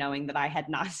Halloween knowing that I had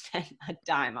not spent a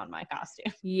dime on my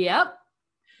costume. Yep.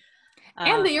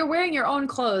 And that you're wearing your own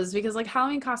clothes, because like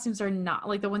Halloween costumes are not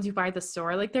like the ones you buy at the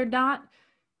store. Like they're not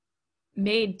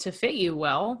made to fit you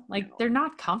well. Like they're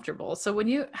not comfortable. So when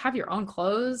you have your own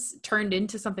clothes turned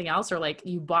into something else, or like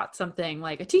you bought something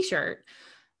like a t-shirt,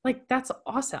 like that's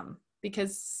awesome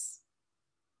because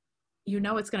you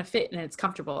know it's going to fit and it's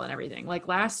comfortable and everything. Like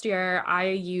last year I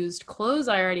used clothes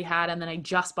I already had, and then I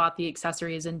just bought the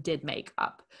accessories and did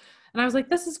makeup. And I was like,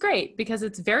 this is great because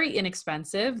it's very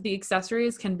inexpensive. The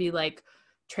accessories can be like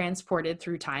transported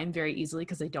through time very easily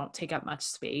because they don't take up much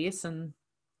space. And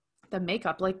the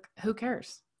makeup, like who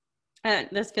cares?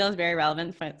 This feels very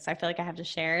relevant, so I feel like I have to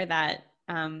share that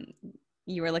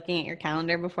you were looking at your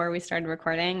calendar before we started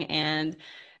recording and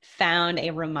found a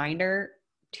reminder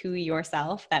to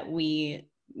yourself that we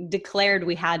declared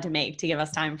we had to make to give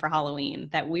us time for Halloween,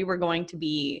 that we were going to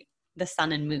be the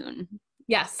sun and moon.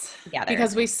 Yes, together.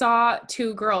 Because we saw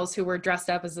 2 girls who were dressed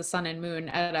up as the sun and moon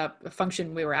at a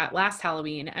function we were at last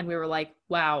Halloween, and we were like,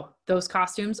 wow, those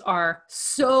costumes are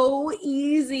so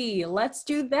easy. Let's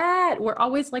do that. We're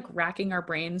always like racking our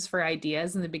brains for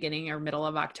ideas in the beginning or middle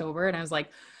of October, and I was like,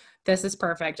 this is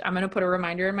perfect. I'm going to put a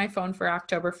reminder in my phone for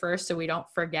October 1st so we don't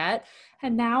forget.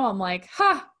 And now I'm like,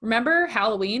 remember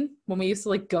Halloween when we used to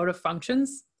like go to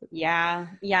functions? Yeah.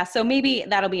 So maybe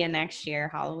that'll be a next year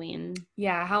Halloween.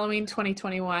 Yeah, Halloween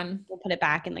 2021. We'll put it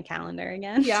back in the calendar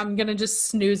again. Yeah, I'm going to just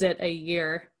snooze it a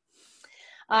year.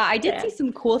 I did see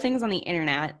some cool things on the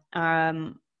internet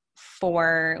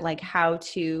for like how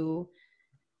to,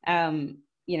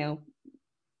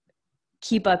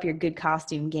 keep up your good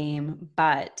costume game,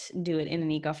 but do it in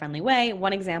an eco-friendly way.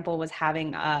 One example was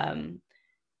having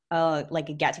like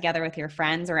a get together with your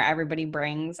friends where everybody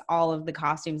brings all of the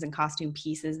costumes and costume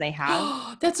pieces they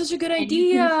have. That's such a good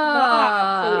idea.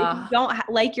 So if you don't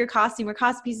like your costume or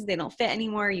costume pieces, they don't fit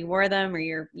anymore, you wore them, or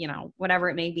you're, whatever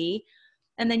it may be.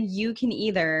 And then you can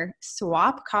either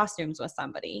swap costumes with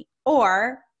somebody,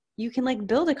 or you can like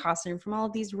build a costume from all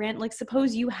of these like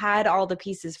suppose you had all the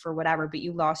pieces for whatever, but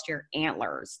you lost your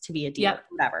antlers to be a deer,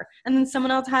 whatever. And then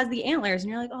someone else has the antlers and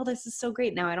you're like, oh, this is so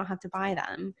great. Now I don't have to buy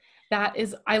them.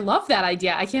 I love that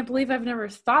idea. I can't believe I've never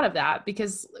thought of that,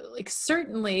 because like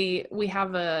certainly we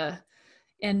have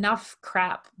enough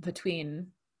crap between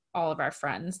all of our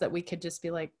friends that we could just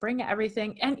be like, bring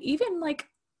everything. And even like,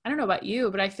 I don't know about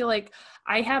you, but I feel like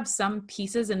I have some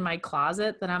pieces in my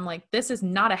closet that I'm like, this is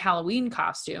not a Halloween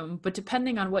costume, but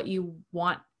depending on what you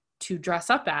want to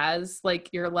dress up as, like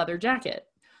your leather jacket,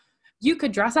 you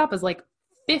could dress up as like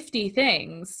 50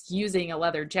 things using a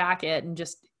leather jacket and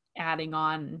just adding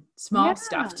on small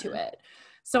stuff to it.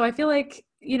 So I feel like,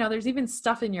 there's even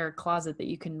stuff in your closet that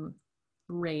you can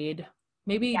raid.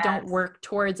 Maybe don't work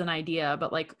towards an idea,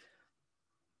 but like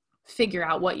figure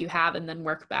out what you have and then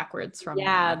work backwards from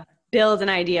that. Build an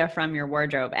idea from your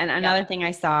wardrobe. And another thing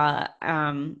I saw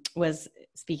was,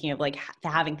 speaking of like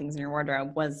having things in your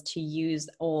wardrobe, was to use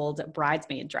old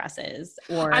bridesmaid dresses.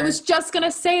 Or I was just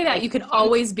gonna say that you could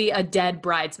always be a dead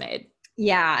bridesmaid.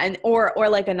 Yeah. And or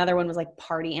like another one was like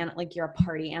like you're a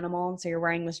party animal, and so you're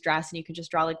wearing this dress and you could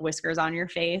just draw like whiskers on your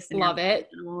face and love it.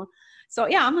 So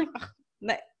yeah, I'm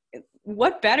like,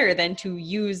 what better than to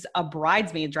use a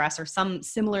bridesmaid dress or some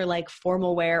similar like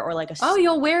formal wear or like a Oh,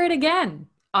 you'll wear it again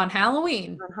on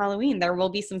Halloween. on Halloween. There will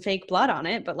be some fake blood on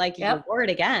it, but like you wore it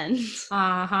again.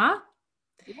 Uh-huh.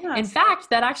 Yeah, In fact,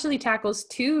 that actually tackles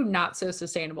two not so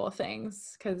sustainable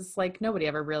things because like nobody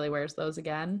ever really wears those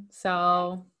again.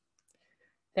 So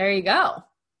there you go.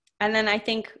 and then I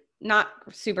think not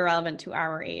super relevant to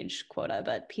our age quota,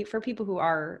 but for people who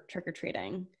are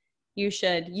trick-or-treating, you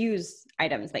should use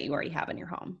items that you already have in your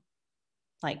home,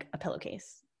 like a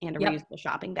pillowcase and a reusable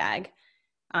shopping bag.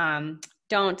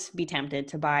 Don't be tempted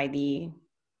to buy the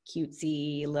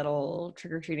cutesy little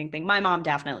trick-or-treating thing. My mom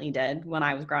definitely did when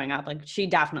I was growing up. Like she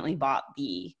definitely bought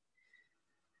the,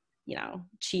 you know,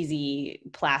 cheesy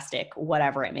plastic,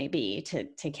 whatever it may be,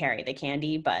 to carry the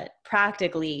candy. But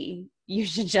practically, you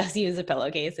should just use a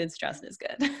pillowcase. It's just as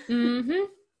good. Mm-hmm.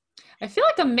 I feel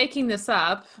like I'm making this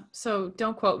up, so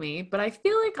don't quote me, but I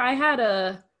feel like I had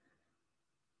a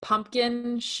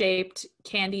pumpkin-shaped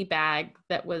candy bag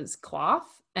that was cloth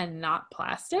and not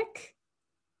plastic,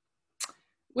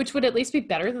 which would at least be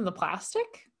better than the plastic.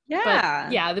 Yeah.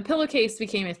 But yeah, the pillowcase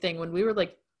became a thing when we were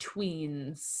like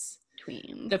tweens.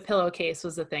 The pillowcase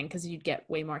was a thing because you'd get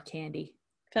way more candy.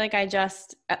 I feel like I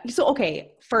just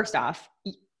okay, first off,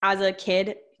 as a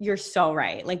kid, you're so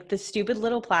right. Like the stupid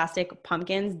little plastic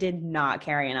pumpkins did not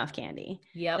carry enough candy.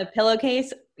 Yep. The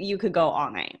pillowcase, you could go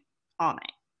all night.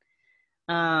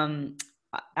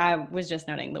 I was just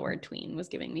noting the word tween was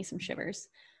giving me some shivers.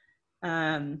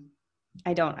 I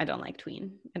don't like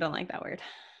tween. I don't like that word.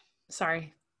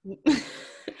 Sorry. I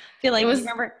feel like it was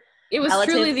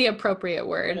relatives, truly the appropriate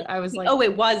word. I was like, oh,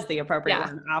 it was the appropriate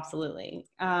word. Absolutely.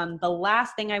 The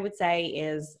last thing I would say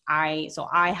is I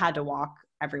had to walk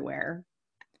everywhere.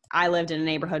 I lived in a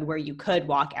neighborhood where you could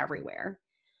walk everywhere.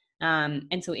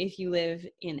 And so if you live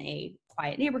in a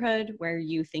quiet neighborhood where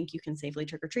you think you can safely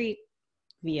trick or treat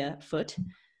via foot,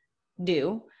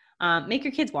 make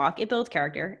your kids walk. It builds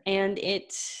character and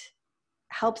it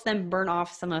helps them burn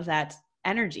off some of that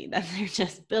energy that they're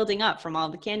just building up from all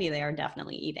the candy they are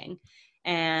definitely eating.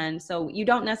 And so you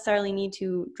don't necessarily need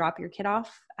to drop your kid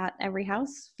off at every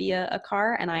house via a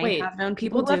car. And I have known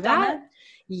people do that.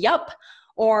 Yep.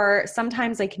 Or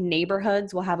sometimes like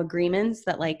neighborhoods will have agreements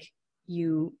that like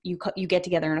you get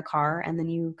together in a car and then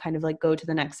you kind of like go to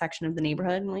the next section of the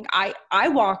neighborhood. And like I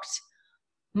walked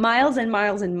miles and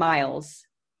miles and miles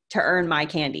to earn my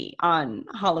candy on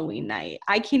Halloween night.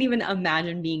 I can't even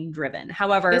imagine being driven.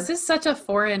 However, this is such a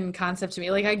foreign concept to me.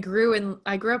 Like I grew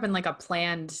up in like a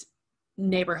planned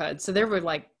neighborhood. So there were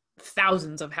like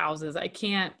thousands of houses. I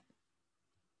can't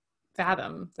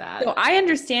fathom that. So I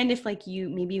understand if like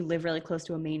you live really close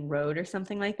to a main road or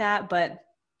something like that, but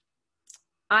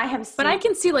I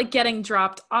can see like getting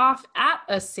dropped off at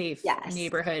a safe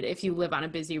neighborhood if you live on a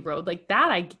busy road. Like that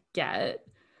I get.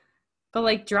 But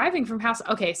like driving from house.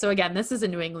 Okay, so again, this is a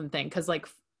New England thing because like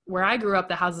where I grew up,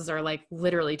 the houses are like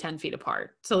literally 10 feet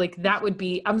apart. So like that would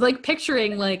be, I'm like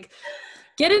picturing like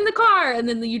get in the car and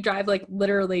then you drive like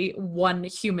literally one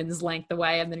human's length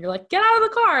away and then you're like, get out of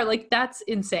the car. Like that's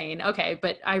insane. Okay,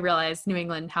 but I realize New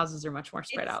England houses are much more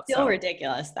spread out. Still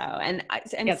ridiculous though. And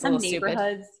some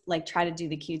neighborhoods like try to do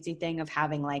the cutesy thing of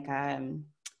having like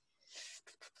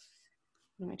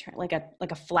like a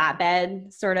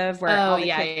flatbed sort of where like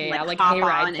a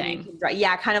hayride thing.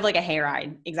 Kind of like a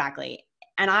hayride, exactly.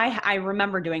 And I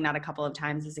remember doing that a couple of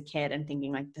times as a kid and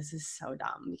thinking like this is so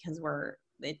dumb because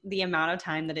the amount of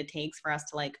time that it takes for us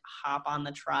to like hop on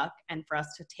the truck and for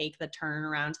us to take the turn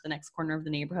around to the next corner of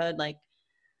the neighborhood, like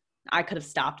I could have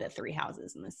stopped at 3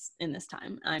 houses in this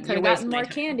time. Could have gotten more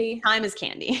candy. Time is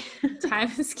candy.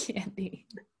 Time is candy.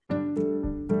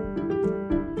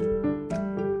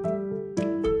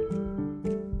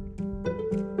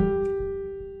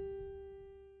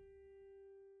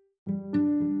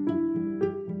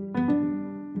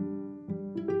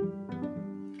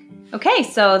 Okay,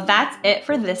 so that's it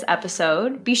for this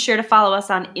episode. Be sure to follow us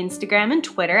on Instagram and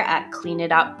Twitter at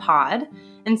CleanItUpPod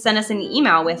and send us an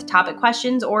email with topic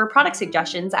questions or product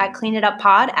suggestions at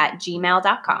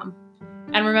cleanituppod@gmail.com.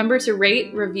 And remember to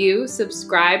rate, review,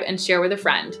 subscribe, and share with a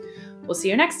friend. We'll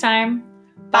see you next time.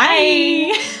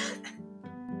 Bye!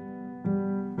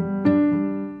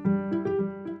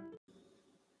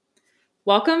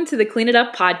 Welcome to the Clean It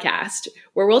Up podcast,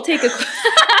 where we'll take a